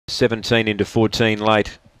17 into 14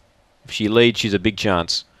 late. If she leads, she's a big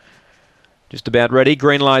chance. Just about ready.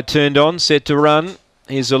 Green light turned on, set to run.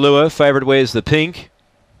 Here's Allure. Favourite wears the pink.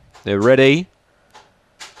 They're ready.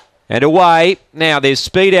 And away. Now there's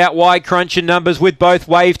speed out wide. Crunch and Numbers with both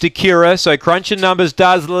Wave to Cura. So Crunch and Numbers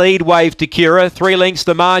does lead Wave to Cura. 3 lengths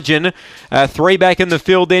the margin. 3 back in the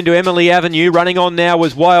field then to Emily Avenue. Running on now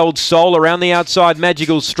was Wild Soul. Around the outside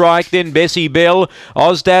Magical Strike. Then Bessie Bell.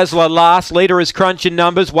 Oz Dazzler last. Leader is Crunch and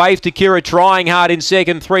Numbers. Wave to Cura trying hard in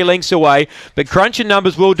second. 3 lengths away. But Crunch and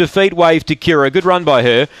Numbers will defeat Wave to Cura. Good run by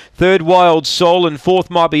her. Third Wild Soul and fourth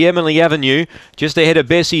might be Emily Avenue. Just ahead of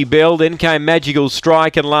Bessie Bell. Then came Magical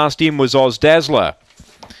Strike and last in was Oz Dazzler.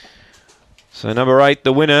 So number 8,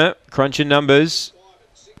 the winner, Crunch and Numbers.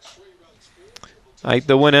 8,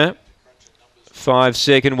 the winner. 5,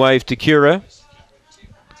 second, Wave to Cura.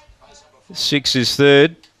 6 is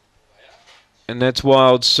third. And that's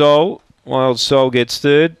Wild Soul. Wild Soul gets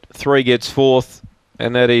third. 3 gets fourth.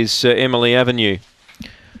 And that is Emily Avenue.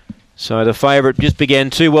 So the favourite just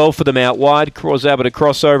began too well for them out wide. Was able to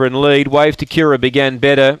cross over and lead. Wave to Cura began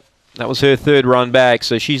better. That was her third run back,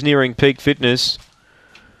 so she's nearing peak fitness.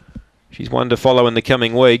 She's one to follow in the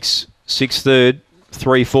coming weeks. 6 third,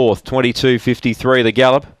 3 fourth, 22.53 the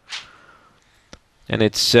gallop. And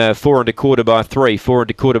it's 4 1/4 by 3, 4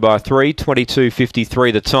 1/4 by 3,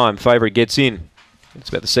 22.53 the time. Favourite gets in. It's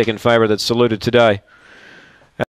about the second favourite that's saluted today.